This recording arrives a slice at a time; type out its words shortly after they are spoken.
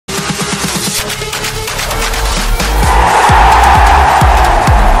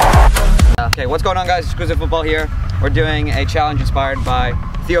What's going on, guys? Exquisite Football here. We're doing a challenge inspired by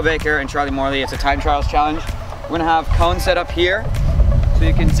Theo Baker and Charlie Morley. It's a time trials challenge. We're gonna have cones set up here so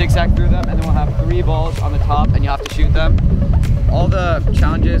you can zigzag through them, and then we'll have 3 balls on the top and you have to shoot them. All the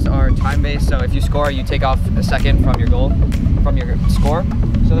challenges are time-based, so if you score, you take off a second from your goal, from your score.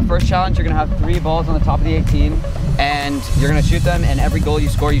 So the first challenge, you're gonna have 3 balls on the top of the 18 and you're gonna shoot them, and every goal you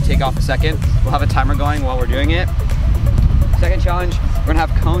score, you take off a second. We'll have a timer going while we're doing it. Second challenge, we're gonna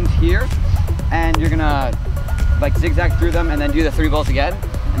have cones here and you're gonna like zigzag through them and then do the 3 balls again.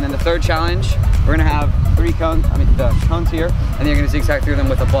 And then the third challenge, we're gonna have the cones here, and then you're gonna zigzag through them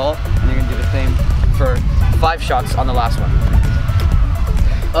with a ball, and you're gonna do the same for 5 shots on the last one.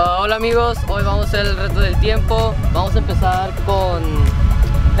 Hola amigos, hoy vamos a hacer el reto del tiempo. Vamos a empezar con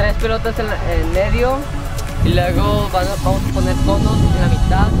 3 pelotas en medio y luego vamos a poner conos en la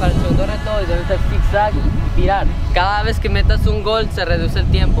mitad para el segundo reto, y deben ser zigzag y tirar. Cada vez que metas un gol se reduce el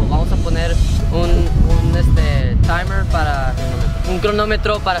tiempo. Vamos a poner un timer, para un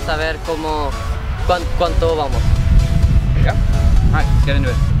cronómetro para saber cuánto vamos. Yeah. All right, let's get into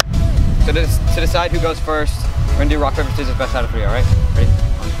it. So to decide who goes first, we're gonna do rock, paper, scissors, best out of 3, all right? Ready?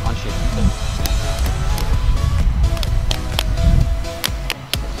 On shoot.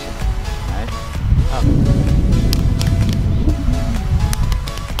 All right. Up.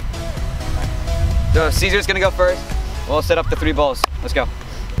 So Caesar's gonna go first. We'll set up the 3 balls. Let's go.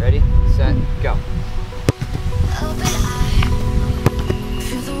 Ready, set, go.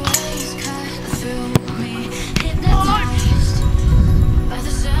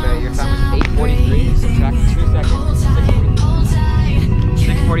 Okay, your time was 8:43. Subtract 2 seconds.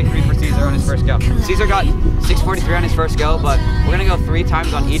 6:43 for Caesar on his first go. Caesar got 6:43 on his first go, but we're gonna go 3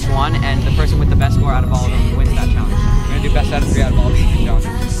 times on each one, and the person with the best score out of all of them wins that challenge. We're gonna do best out of 3 out of all of these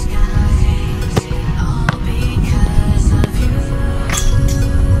challenges.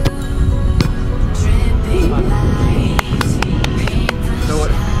 So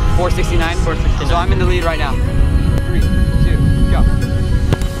what? 469? 469. So I'm in the lead right now. 3, 2, go.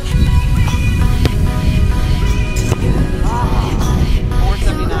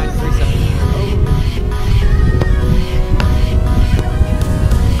 479, 370.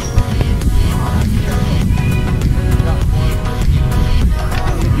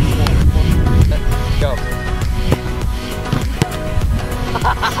 Go.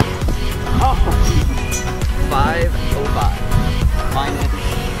 505 minus,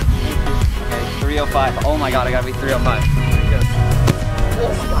 okay, 305. Oh my god, I gotta be 305. Go.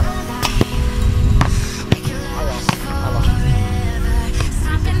 Oh my god. I lost.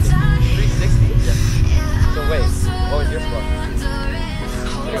 360? Yeah. So wait, what was your score?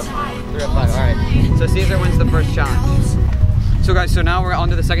 305, alright. So Caesar wins the first challenge. So guys, so now we're on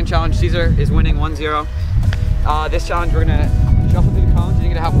to the second challenge. Caesar is winning 1-0. This challenge, we're gonna shuffle through the cones, and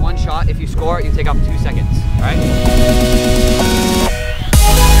you're gonna have 1 shot. If you score, you take off 2 seconds, alright?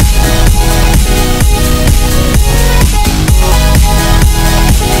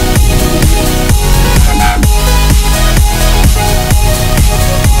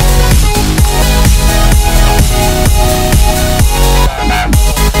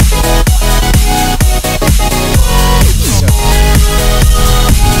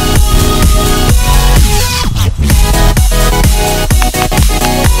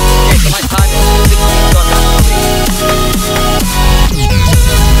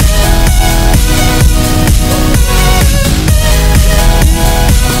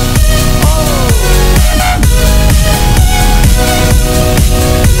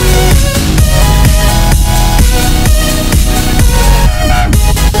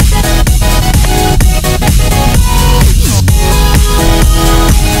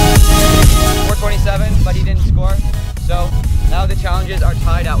 Are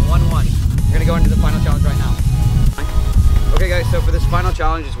tied at 1-1. We're gonna go into the final challenge right now. Okay guys, so for this final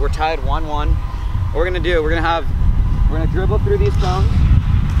challenge, we're tied 1-1. What we're gonna do, we're gonna dribble through these cones.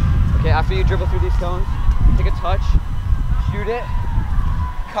 Okay, after you dribble through these cones, take a touch, shoot it,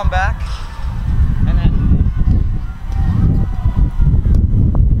 come back, and then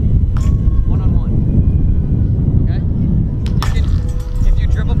one-on-one. Okay? If you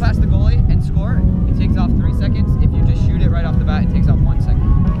dribble past the goalie and score, it takes off 3 seconds. If you just shoot it right off the bat, it takes off 1 second.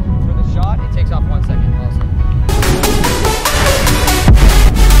 For the shot, it takes off 1 second also.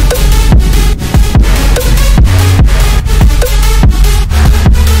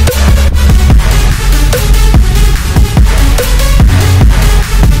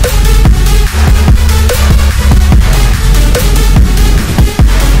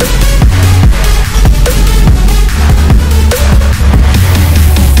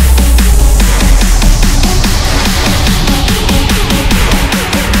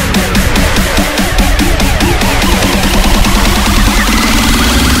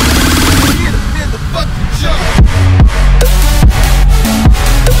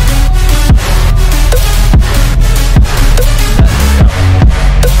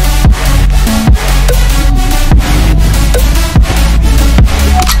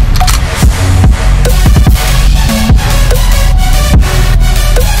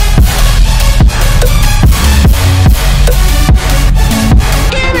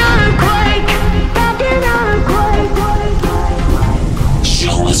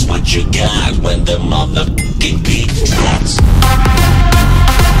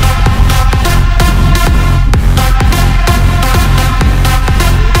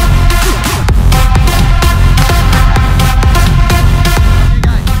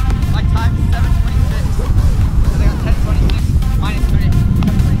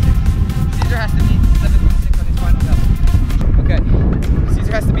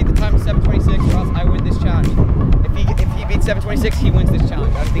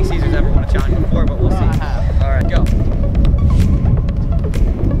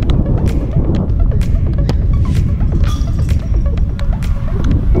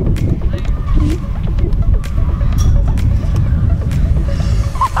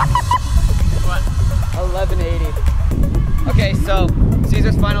 Okay, so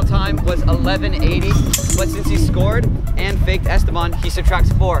Caesar's final time was 11:80, but since he scored and faked Esteban, he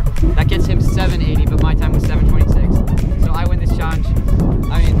subtracts 4. That gets him 7:80, but my time was 7:20.